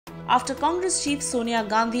After Congress chief Sonia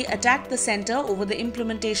Gandhi attacked the centre over the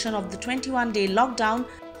implementation of the 21-day lockdown,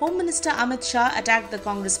 Home Minister Amit Shah attacked the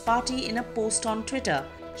Congress party in a post on Twitter.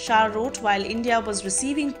 Shah wrote, while India was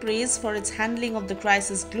receiving praise for its handling of the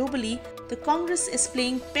crisis globally, the Congress is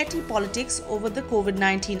playing petty politics over the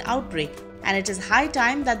COVID-19 outbreak, and it is high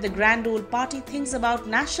time that the grand old party thinks about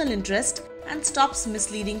national interest and stops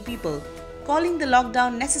misleading people. Calling the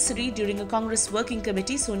lockdown necessary during a Congress working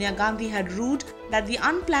committee, Sonia Gandhi had rued that the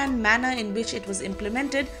unplanned manner in which it was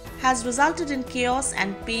implemented has resulted in chaos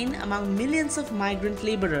and pain among millions of migrant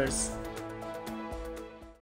labourers.